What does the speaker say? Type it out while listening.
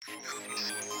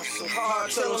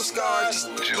hard till I'm scarred just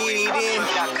to get it in.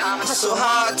 Hustle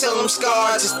hard till I'm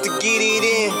scarred just to get it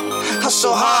in.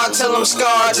 Hustle hard till I'm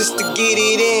scarred just to get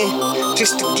it in.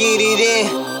 Just to get it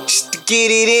in. Just to get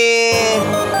it in.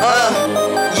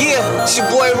 Yeah, it's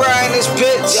your boy Ryan, this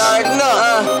bitch. You already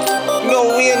know. You know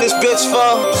what we in this bitch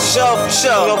for sure, for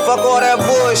sure. You know, fuck all that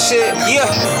bullshit. Yeah,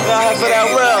 got for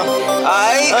that real.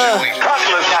 Alright,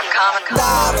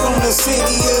 Live from the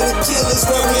city of the killers,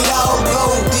 where it all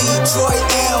go. Detroit,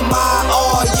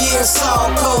 M.I.R. Yeah, it's all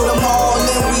cold. I'm all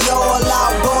in, we all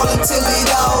out ballin' till it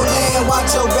all in.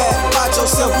 Watch your back, watch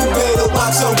yourself, you better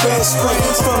watch your best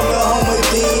friends. From the home of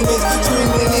demons,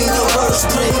 dreaming in your worst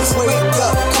dreams. Wake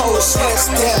up, cold sweats,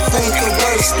 death ain't the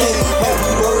worst thing. Have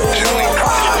you heard of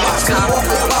hellfire? Watch me walk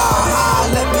the fire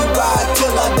high, let me ride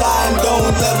till I die and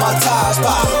don't let my tires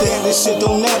pop. Damn, this shit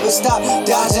don't never stop,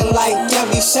 dodging like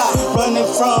every shot, running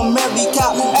from every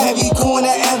cop, every corner,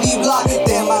 every block.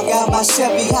 Damn, I got my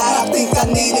Chevy high, I think I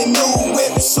need a new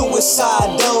whip.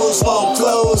 Suicide doors won't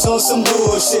close on some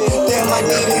bullshit. Damn, I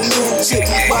need a new chick.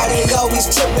 Why they always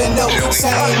tripping though?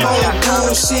 Same old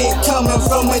bullshit coming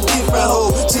from a different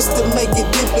hole. Just to make it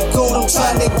difficult, I'm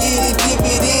trying to get it, dip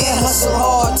it in. Hustle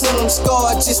hard till I'm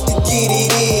scarred just to get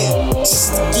it in.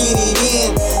 Just to get it in.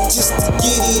 Just to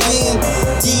get it in.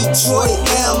 Detroit,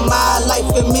 M.I.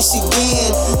 life in Michigan.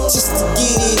 Just to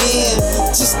get it in.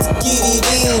 Just to get it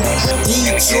in.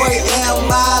 Detroit,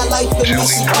 M.I. life in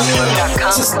Michigan.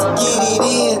 Just to get it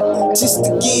in. Just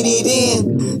to get it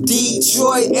in.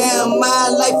 Detroit, M.I.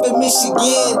 life in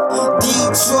Michigan.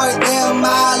 Detroit,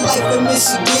 M.I. life in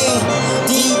Michigan.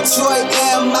 Detroit,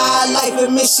 M.I. life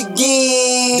in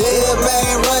Michigan. Dead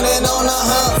man running on a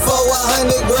hunt for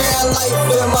 100 grand. Life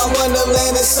in my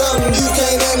wonderland is something you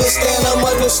can't understand. I'm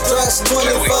under stress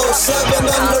 24/7.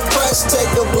 I'm depressed.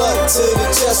 Take a blunt to the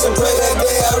chest and pray that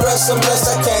day I rest. I'm blessed,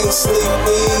 I can't sleep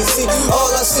easy.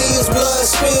 All I see is blood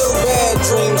spill. Bad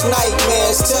dreams,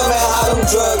 nightmares. Tell me how them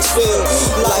drugs feel.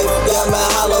 Life got my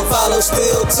hollow, follow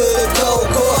still to the cold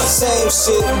core. Same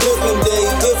shit, different day,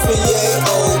 different yeah.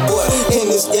 Oh boy, in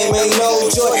this game ain't no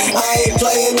joy. I ain't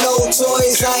playing no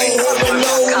toys. I ain't hearing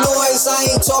no noise.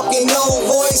 I ain't talking no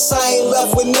voice. I ain't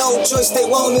left with no choice. They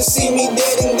wanna see me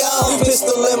dead and gone.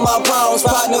 Pistol in my palms,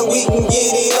 partner, we can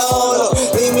get it on.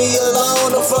 Leave me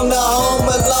alone. I'm from the home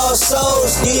of lost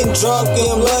souls. Getting drunk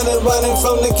and running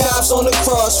from the cops on the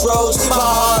crossroads. My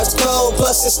heart's cold,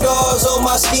 plus the scars on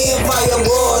my skin. Fire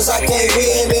wars, I can't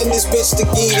win in this bitch to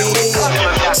get it in.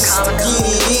 Just to get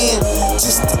it in.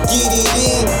 Just to get it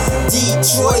in.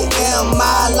 Detroit,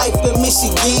 M.I. life in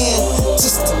Michigan.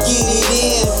 Just to get it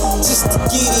in. Just to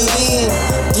get it in.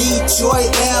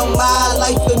 Detroit, M.I.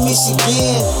 life in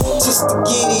Michigan. Just to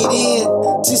get it in.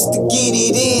 Just to get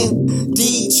it in.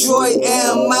 Detroit,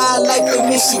 M.I. life in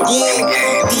Michigan.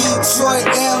 Detroit,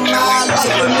 M.I.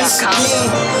 life in Michigan.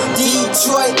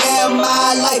 Detroit,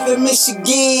 M.I. life in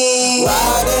Michigan.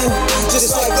 Riding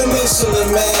just like the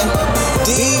Michelin Man.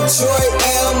 Detroit,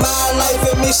 M.I. life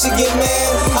in Michigan, man.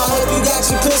 I hope you got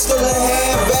your pistol in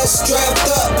hand, vest strapped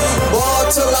up. Ball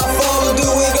till I fall and do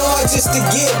it all just to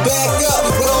get back up.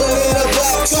 Rolling in a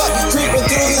black truck, creeping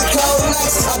through the cold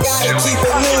nights. I gotta keep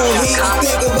it new heat.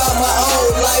 Think about my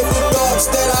old life, thoughts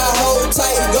that I hold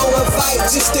tight. Go and fight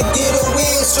just to get a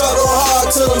win. Struggle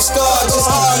hard till I'm scarred, just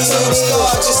to get it in.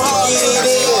 Just to get it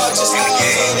in.